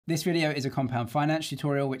This video is a compound finance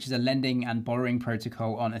tutorial, which is a lending and borrowing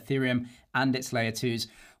protocol on Ethereum and its layer 2s.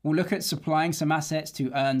 We'll look at supplying some assets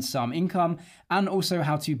to earn some income and also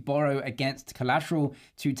how to borrow against collateral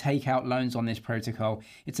to take out loans on this protocol.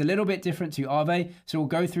 It's a little bit different to Aave, so we'll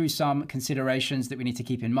go through some considerations that we need to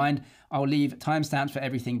keep in mind. I'll leave timestamps for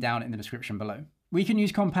everything down in the description below. We can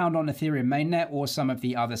use Compound on Ethereum mainnet or some of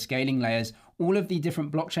the other scaling layers. All of the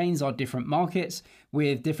different blockchains are different markets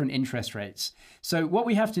with different interest rates. So what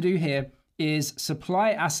we have to do here is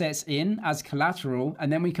supply assets in as collateral,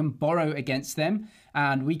 and then we can borrow against them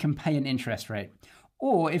and we can pay an interest rate.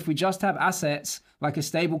 Or if we just have assets like a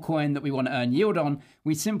stable coin that we want to earn yield on,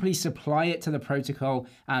 we simply supply it to the protocol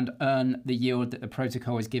and earn the yield that the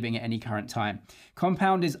protocol is giving at any current time.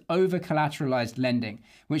 Compound is over collateralized lending,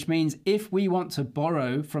 which means if we want to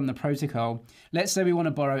borrow from the protocol, let's say we want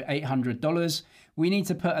to borrow $800, we need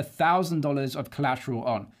to put $1,000 of collateral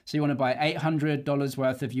on. So you want to buy $800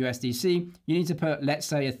 worth of USDC, you need to put, let's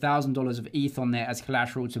say, $1,000 of ETH on there as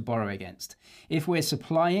collateral to borrow against. If we're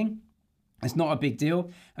supplying, it's not a big deal.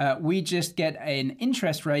 We just get an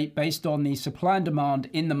interest rate based on the supply and demand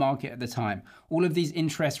in the market at the time. All of these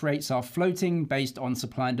interest rates are floating based on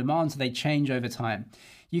supply and demand, so they change over time.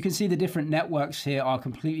 You can see the different networks here are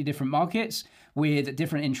completely different markets with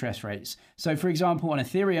different interest rates. So for example, on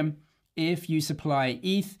Ethereum, if you supply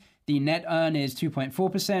ETH, the net earn is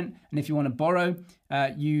 2.4%. And if you want to borrow,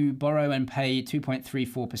 you borrow and pay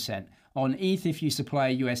 2.34%. On ETH, if you supply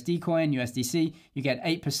a USD coin, USDC, you get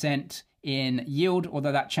 8% in yield,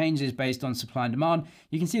 although that changes based on supply and demand.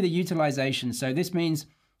 You can see the utilization. So this means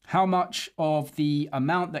how much of the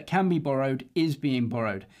amount that can be borrowed is being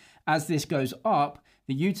borrowed. As this goes up,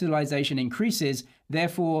 the utilization increases,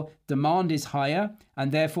 therefore demand is higher,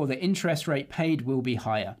 and therefore the interest rate paid will be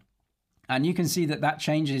higher. And you can see that that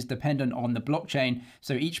changes dependent on the blockchain.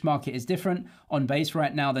 So each market is different. On Base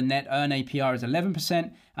right now, the net earn APR is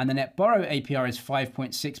 11% and the net borrow APR is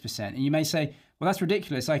 5.6%. And you may say, well, that's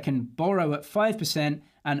ridiculous. I can borrow at 5%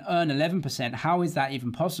 and earn 11%. How is that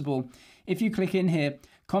even possible? If you click in here,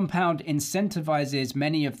 Compound incentivizes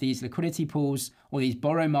many of these liquidity pools or these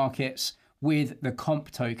borrow markets with the comp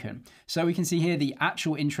token. So we can see here the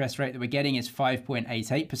actual interest rate that we're getting is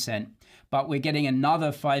 5.88%, but we're getting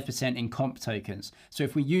another 5% in comp tokens. So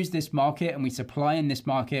if we use this market and we supply in this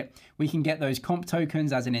market, we can get those comp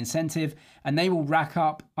tokens as an incentive and they will rack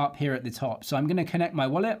up here at the top. So I'm going to connect my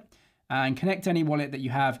wallet and connect any wallet that you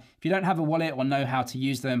have. If you don't have a wallet or know how to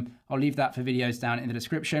use them, I'll leave that for videos down in the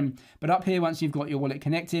description. But up here, once you've got your wallet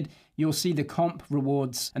connected, you'll see the comp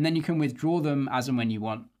rewards and then you can withdraw them as and when you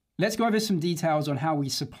want. Let's go over some details on how we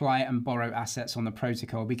supply and borrow assets on the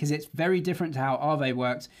protocol, because it's very different to how Aave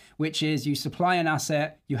works, which is you supply an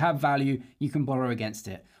asset, you have value, you can borrow against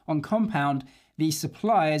it. On Compound, the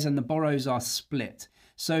supplies and the borrows are split.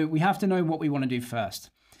 So we have to know what we want to do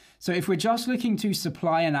first. So if we're just looking to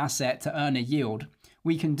supply an asset to earn a yield,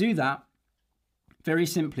 we can do that very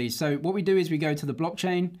simply. So what we do is we go to the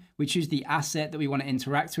blockchain, we choose the asset that we want to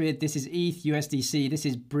interact with. This is ETH, USDC, this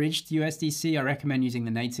is bridged USDC. I recommend using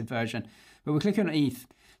the native version, but we're clicking on ETH.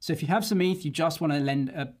 So if you have some ETH, you just want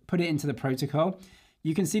to put it into the protocol.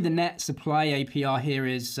 You can see the net supply APR here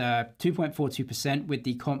is 2.42% with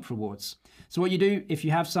the comp rewards. So what you do, if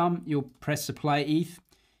you have some, you'll press supply ETH,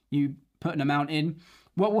 you put an amount in.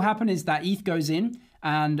 What will happen is that ETH goes in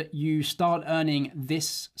and you start earning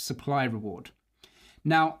this supply reward.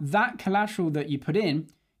 Now, that collateral that you put in,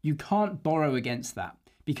 you can't borrow against that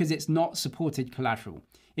because it's not supported collateral.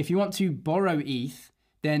 If you want to borrow ETH,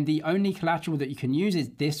 then the only collateral that you can use is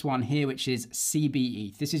this one here, which is CB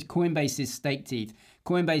ETH. This is Coinbase's staked ETH.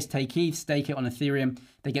 Coinbase take ETH, stake it on Ethereum,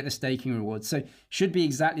 they get the staking rewards. So should be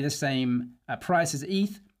exactly the same price as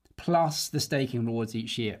ETH plus the staking rewards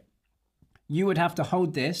each year. You would have to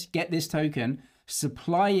hold this, get this token,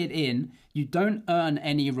 supply it in, you don't earn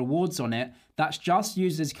any rewards on it, that's just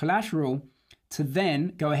used as collateral to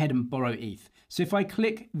then go ahead and borrow ETH. So if I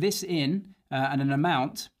click this in and an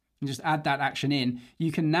amount, and just add that action in,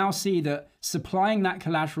 you can now see that supplying that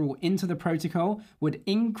collateral into the protocol would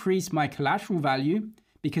increase my collateral value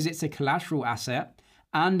because it's a collateral asset,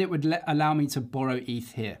 and it would allow me to borrow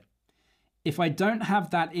ETH here. If I don't have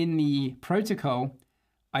that in the protocol,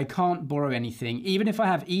 I can't borrow anything. Even if I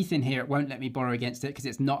have ETH in here, it won't let me borrow against it because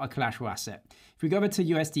it's not a collateral asset. If we go over to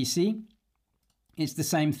USDC, it's the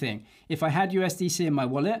same thing. If I had USDC in my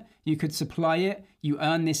wallet, you could supply it, you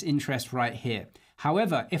earn this interest right here.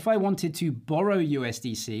 However, if I wanted to borrow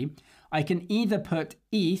USDC, I can either put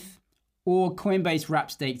ETH or Coinbase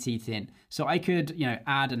wrap staked ETH in. So I could,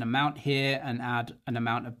 add an amount here and add an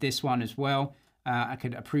amount of this one as well. I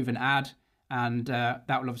could approve an add and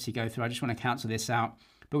that will obviously go through. I just want to cancel this out.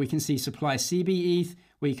 but we can see supply CB ETH.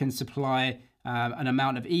 We can supply an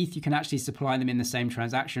amount of ETH. You can actually supply them in the same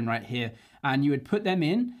transaction right here. And you would put them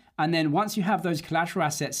in. And then once you have those collateral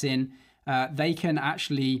assets in, they can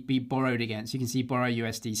actually be borrowed against. You can see borrow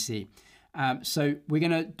USDC. So we're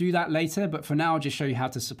going to do that later, but for now, I'll just show you how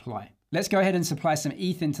to supply. Let's go ahead and supply some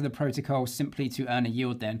ETH into the protocol simply to earn a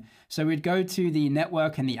yield then. So we'd go to the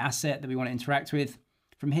network and the asset that we want to interact with.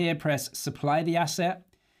 From here, press supply the asset.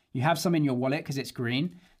 You have some in your wallet because it's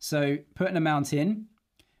green. So put an amount in,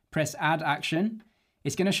 press add action.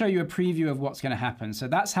 It's going to show you a preview of what's going to happen. So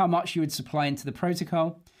that's how much you would supply into the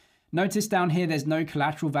protocol. Notice down here, there's no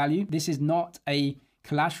collateral value. This is not a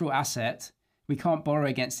collateral asset. We can't borrow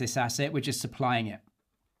against this asset. We're just supplying it.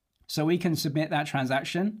 So we can submit that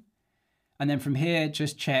transaction. And then from here,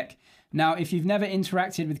 just check. Now, if you've never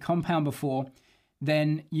interacted with Compound before,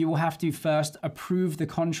 then you will have to first approve the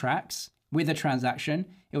contracts with a transaction.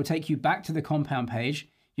 It will take you back to the Compound page.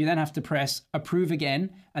 You then have to press approve again,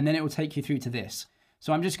 and then it will take you through to this.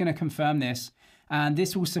 So I'm just going to confirm this, and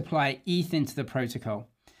this will supply ETH into the protocol.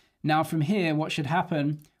 Now from here, what should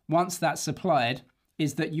happen once that's supplied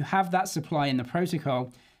is that you have that supply in the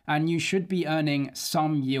protocol, and you should be earning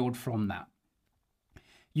some yield from that.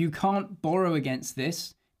 You can't borrow against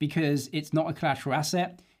this because it's not a collateral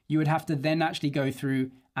asset. You would have to then actually go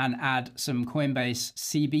through and add some Coinbase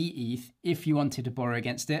CB ETH if you wanted to borrow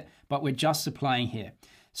against it, but we're just supplying here.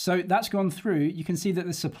 So that's gone through. You can see that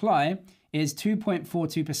the supply is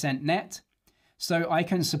 2.42% net. So I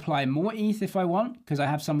can supply more ETH if I want, because I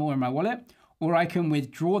have some more in my wallet, or I can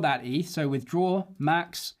withdraw that ETH. So withdraw,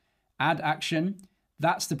 max, add action.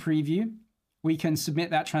 That's the preview. We can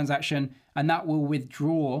submit that transaction and that will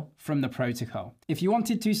withdraw from the protocol. If you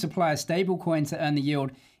wanted to supply a stablecoin to earn the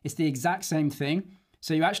yield, it's the exact same thing.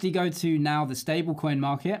 So you actually go to now the stablecoin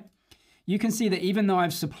market. You can see that even though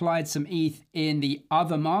I've supplied some ETH in the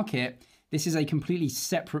other market, this is a completely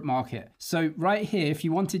separate market. So right here, if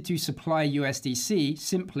you wanted to supply USDC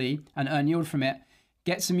simply and earn yield from it,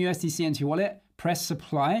 get some USDC into your wallet, press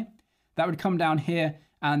supply. That would come down here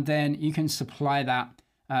and then you can supply that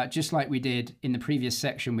just like we did in the previous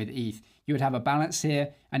section with ETH. You would have a balance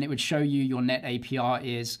here and it would show you your net APR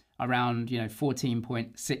is around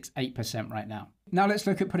 14.68% right now. Now let's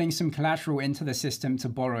look at putting some collateral into the system to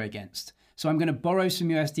borrow against. So I'm going to borrow some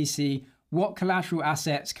USDC. What collateral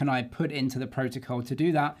assets can I put into the protocol to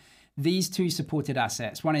do that? These two supported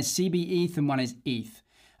assets. One is CB ETH and one is ETH.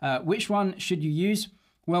 Which one should you use?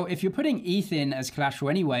 Well, if you're putting ETH in as collateral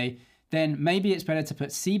anyway, then maybe it's better to put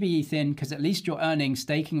CB ETH in because at least you're earning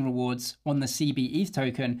staking rewards on the CB ETH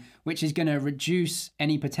token, which is going to reduce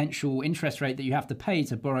any potential interest rate that you have to pay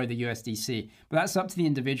to borrow the USDC. But that's up to the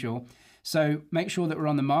individual. So make sure that we're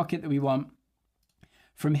on the market that we want.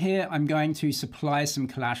 From here, I'm going to supply some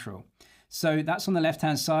collateral. So that's on the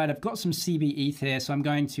left-hand side. I've got some CB ETH here, so I'm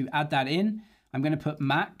going to add that in. I'm going to put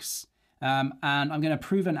max, and I'm going to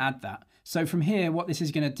approve and add that. So from here, what this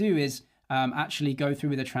is going to do is actually go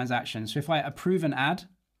through with a transaction. So if I approve and add,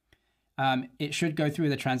 it should go through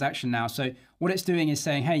the transaction now. So what it's doing is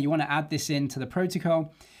saying, hey, you want to add this into the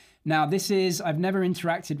protocol. Now I've never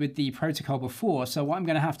interacted with the protocol before. So what I'm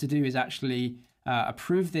going to have to do is actually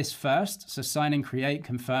approve this first. So sign and create,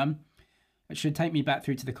 confirm. It should take me back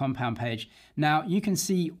through to the Compound page. Now you can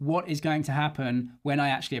see what is going to happen when I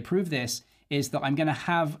actually approve this is that I'm going to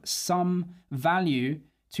have some value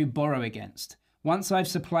to borrow against. Once I've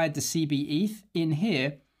supplied the CB ETH in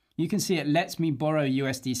here, you can see it lets me borrow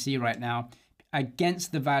USDC right now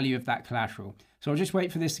against the value of that collateral. So I'll just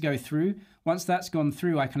wait for this to go through. Once that's gone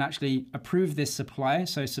through, I can actually approve this supply.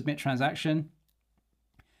 So submit transaction.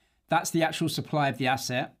 That's the actual supply of the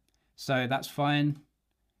asset. So that's fine.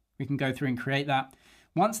 We can go through and create that.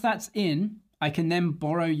 Once that's in, I can then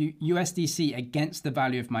borrow USDC against the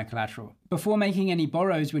value of my collateral. Before making any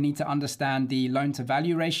borrows, we need to understand the loan to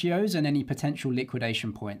value ratios and any potential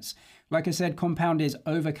liquidation points. Like I said, Compound is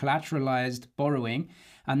over collateralized borrowing.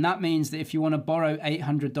 And that means that if you want to borrow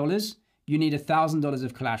 $800, you need $1,000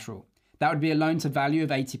 of collateral. That would be a loan to value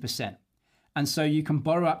of 80%. And so you can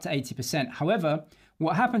borrow up to 80%. However,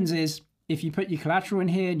 what happens is if you put your collateral in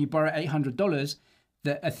here and you borrow $800,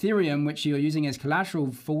 the Ethereum, which you're using as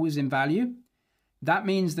collateral, falls in value. That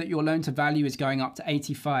means that your loan to value is going up to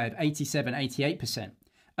 85, 87, 88%.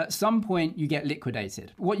 At some point, you get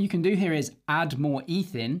liquidated. What you can do here is add more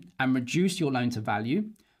ETH in and reduce your loan to value,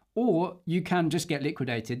 or you can just get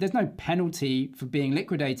liquidated. There's no penalty for being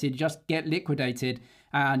liquidated, just get liquidated.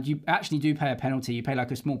 And you actually do pay a penalty. You pay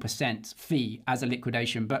like a small % fee as a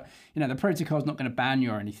liquidation, but the protocol is not going to ban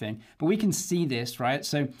you or anything, but we can see this, right?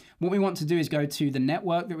 So what we want to do is go to the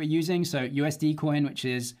network that we're using. So USD coin, which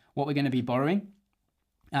is what we're going to be borrowing.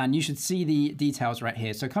 And you should see the details right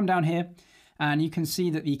here. So come down here and you can see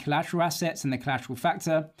that the collateral assets and the collateral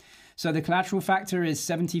factor. So the collateral factor is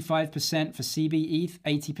 75% for CB ETH,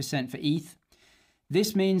 80% for ETH.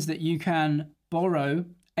 This means that you can borrow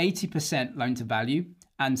 80% loan to value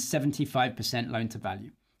and 75% loan to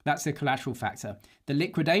value. That's the collateral factor. The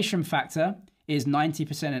liquidation factor is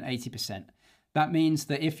 90% and 80%. That means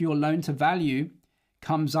that if your loan to value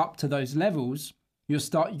comes up to those levels, you're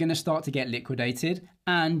going to start to get liquidated,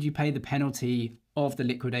 and you pay the penalty of the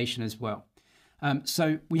liquidation as well.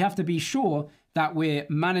 So we have to be sure that we're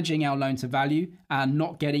managing our loan to value and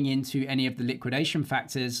not getting into any of the liquidation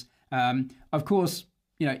factors. Of course,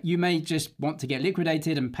 you may just want to get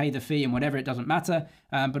liquidated and pay the fee and whatever, it doesn't matter.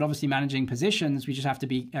 But obviously managing positions, we just have to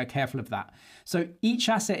be careful of that. So each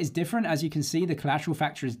asset is different. As you can see, the collateral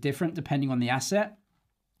factor is different depending on the asset.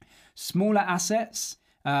 Smaller assets,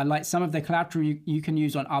 like some of the collateral you can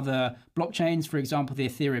use on other blockchains, for example, the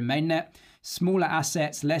Ethereum mainnet. Smaller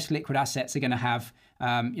assets, less liquid assets are going to have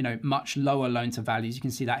much lower loan to values. You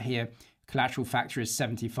can see that here. Collateral factor is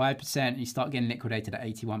 75%, and you start getting liquidated at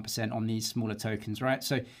 81% on these smaller tokens, right?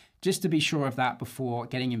 So just to be sure of that before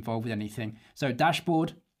getting involved with anything. So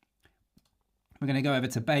dashboard, we're going to go over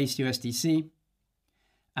to base USDC,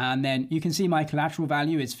 and then you can see my collateral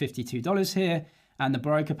value is $52 here, and the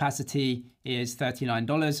borrow capacity is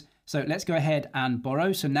 $39. So let's go ahead and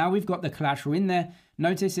borrow. So now we've got the collateral in there.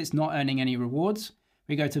 Notice it's not earning any rewards.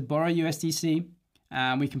 We go to borrow USDC,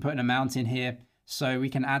 and we can put an amount in here. So we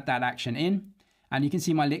can add that action in, and you can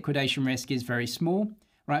see my liquidation risk is very small,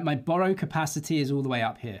 right? My borrow capacity is all the way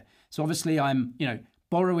up here. So obviously I'm,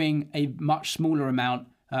 borrowing a much smaller amount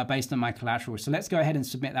based on my collateral. So let's go ahead and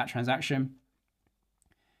submit that transaction.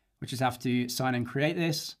 We just have to sign and create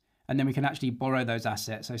this, and then we can actually borrow those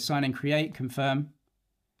assets. So sign and create, confirm.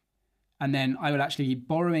 And then I will actually be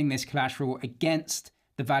borrowing this collateral against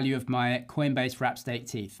the value of my Coinbase wrap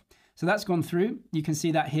staked ETH. So that's gone through. You can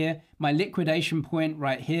see that here, my liquidation point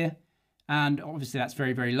right here. And obviously that's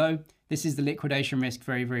very, very low. This is the liquidation risk,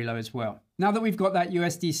 very, very low as well. Now that we've got that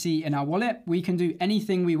USDC in our wallet, we can do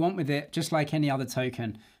anything we want with it, just like any other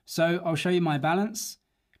token. So I'll show you my balance,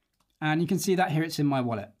 and you can see that here it's in my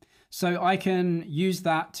wallet. So I can use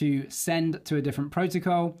that to send to a different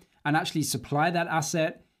protocol and actually supply that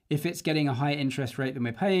asset if it's getting a higher interest rate than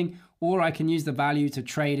we're paying, or I can use the value to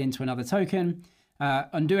trade into another token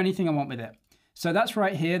and do anything I want with it. So that's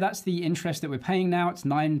right here. That's the interest that we're paying now. It's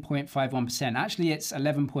 9.51%. Actually, it's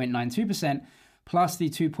 11.92% plus the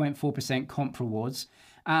 2.4% comp rewards.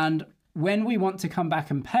 And when we want to come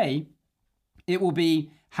back and pay, it will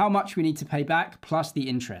be how much we need to pay back plus the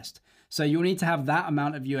interest. So you'll need to have that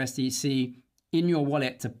amount of USDC in your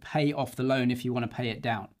wallet to pay off the loan if you want to pay it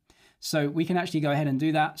down. So we can actually go ahead and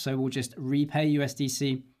do that. So we'll just repay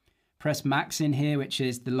USDC. Press max in here, which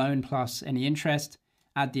is the loan plus any interest,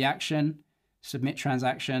 add the action, submit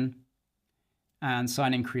transaction, and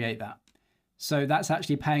sign and create that. So that's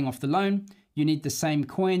actually paying off the loan. You need the same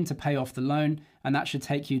coin to pay off the loan, and that should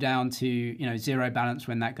take you down to zero balance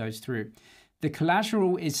when that goes through. The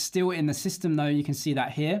collateral is still in the system though, you can see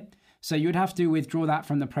that here. So you would have to withdraw that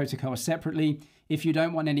from the protocol separately if you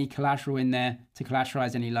don't want any collateral in there to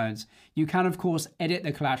collateralize any loans. You can of course edit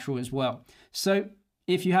the collateral as well. So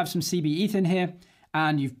if you have some CB ETH in here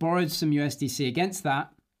and you've borrowed some USDC against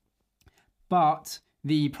that, but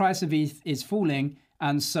the price of ETH is falling,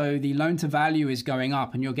 and so the loan to value is going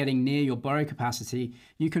up and you're getting near your borrow capacity,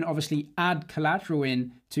 you can obviously add collateral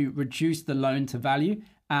in to reduce the loan to value.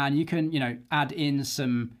 And you can, add in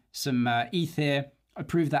some ETH here,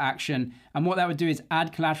 approve the action. And what that would do is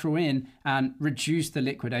add collateral in and reduce the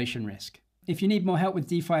liquidation risk. If you need more help with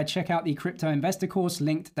DeFi, check out the Crypto Investor course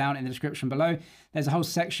linked down in the description below. There's a whole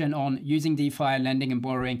section on using DeFi, lending and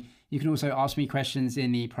borrowing. You can also ask me questions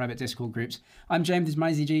in the private Discord groups. I'm James, this is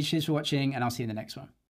MoneyZG. Cheers for watching, and I'll see you in the next one.